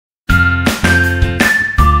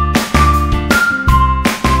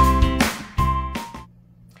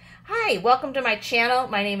Hi, welcome to my channel.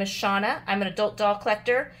 My name is Shauna. I'm an adult doll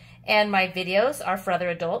collector and my videos are for other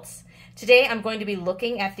adults. Today I'm going to be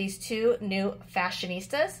looking at these two new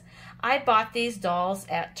Fashionistas. I bought these dolls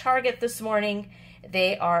at Target this morning.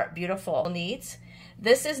 They are beautiful needs.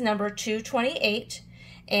 This is number 228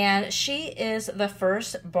 and she is the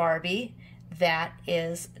first Barbie that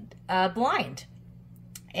is blind.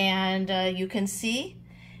 And you can see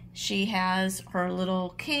she has her little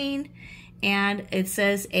cane. And it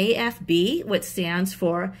says AFB, which stands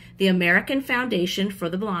for the American Foundation for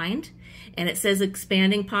the Blind. And it says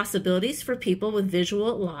expanding possibilities for people with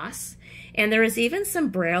visual loss. And there is even some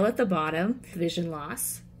braille at the bottom, vision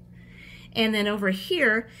loss. And then over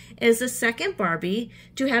here is the second Barbie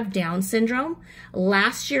to have Down syndrome.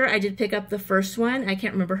 Last year I did pick up the first one. I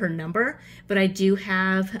can't remember her number, but I do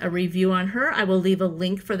have a review on her. I will leave a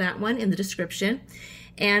link for that one in the description.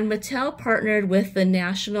 And Mattel partnered with the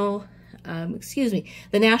National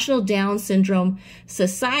Down Syndrome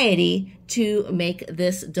Society to make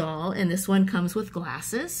this doll, and this one comes with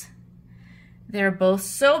glasses. They're both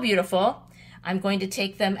so beautiful. I'm going to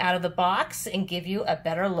take them out of the box and give you a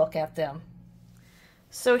better look at them.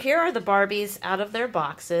 So here are the Barbies out of their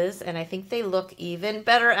boxes, and I think they look even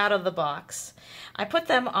better out of the box. I put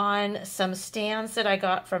them on some stands that I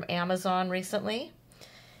got from Amazon recently.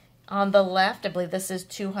 On the left, I believe this is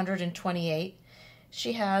 228.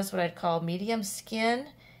 She has what I'd call medium skin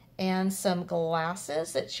and some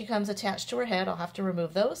glasses that she comes attached to her head. I'll have to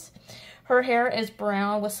remove those. Her hair is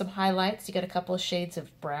brown with some highlights. You get a couple of shades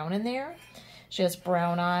of brown in there. She has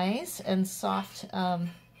brown eyes and soft,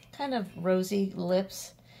 kind of rosy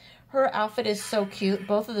lips. Her outfit is so cute.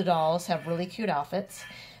 Both of the dolls have really cute outfits.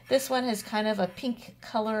 This one has kind of a pink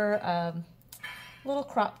color, little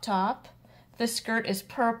crop top. The skirt is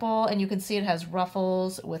purple, and you can see it has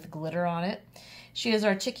ruffles with glitter on it. She is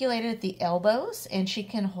articulated at the elbows, and she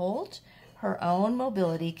can hold her own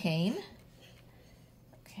mobility cane.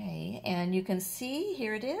 Okay, and you can see,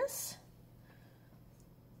 here it is.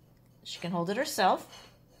 She can hold it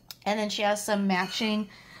herself. And then she has some matching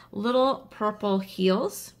little purple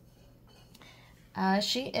heels.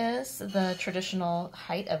 She is the traditional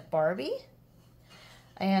height of Barbie.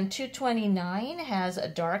 And 229 has a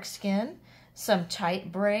dark skin, some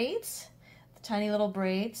tight braids, tiny little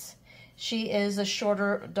braids. She is a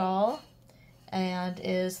shorter doll and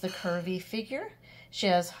is the curvy figure. She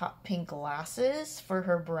has hot pink glasses for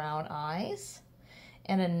her brown eyes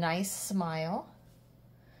and a nice smile.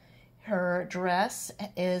 Her dress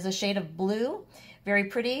is a shade of blue, very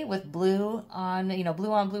pretty with blue on,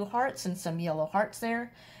 blue on blue hearts and some yellow hearts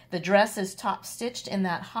there. The dress is top stitched in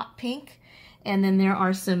that hot pink, and then there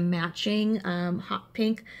are some matching hot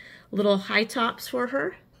pink little high tops for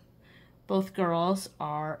her. Both girls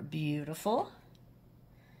are beautiful.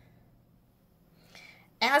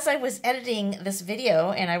 As I was editing this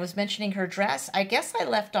video and I was mentioning her dress, I guess I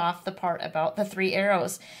left off the part about the 3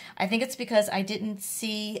 arrows. I think it's because I didn't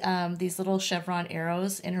see these little chevron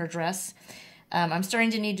arrows in her dress. I'm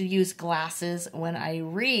starting to need to use glasses when I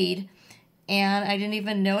read, and I didn't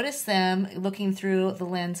even notice them looking through the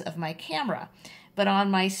lens of my camera. But on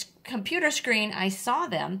my computer screen, I saw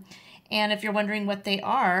them. And if you're wondering what they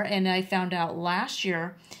are, and I found out last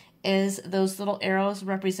year, is those little arrows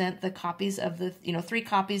represent the copies of the, 3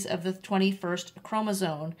 copies of the 21st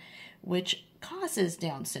chromosome, which causes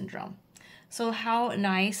Down syndrome. So how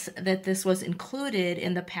nice that this was included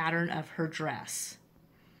in the pattern of her dress.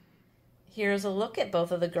 Here's a look at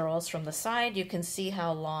both of the girls from the side. You can see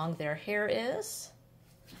how long their hair is.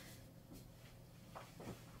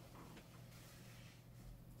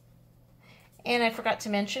 And I forgot to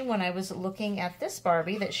mention when I was looking at this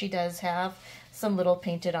Barbie that she does have some little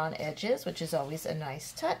painted on edges, which is always a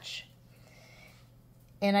nice touch.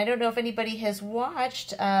 And I don't know if anybody has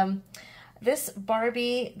watched this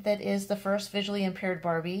Barbie that is the first visually impaired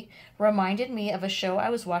Barbie reminded me of a show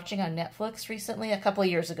I was watching on Netflix recently, a couple of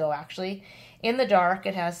years ago actually. In the Dark.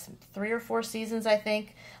 It has 3 or 4 seasons, I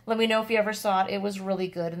think. Let me know if you ever saw it. It was really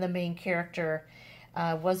good, and the main character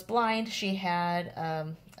was blind. She had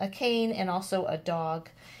a cane and also a dog,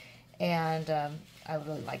 and I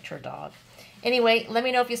really liked her dog. Anyway, let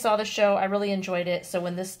me know if you saw the show. I really enjoyed it. So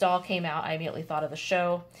when this doll came out, I immediately thought of the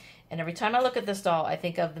show, and every time I look at this doll, I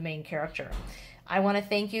think of the main character. I want to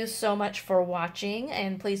thank you so much for watching,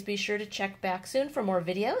 and please be sure to check back soon for more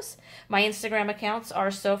videos. My Instagram accounts are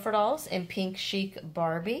SoForDolls and Pink Chic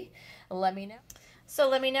Barbie. Let me know. So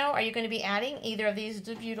let me know, are you going to be adding either of these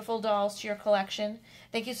beautiful dolls to your collection?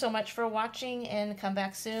 Thank you so much for watching, and come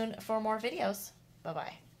back soon for more videos.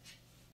 Bye-bye.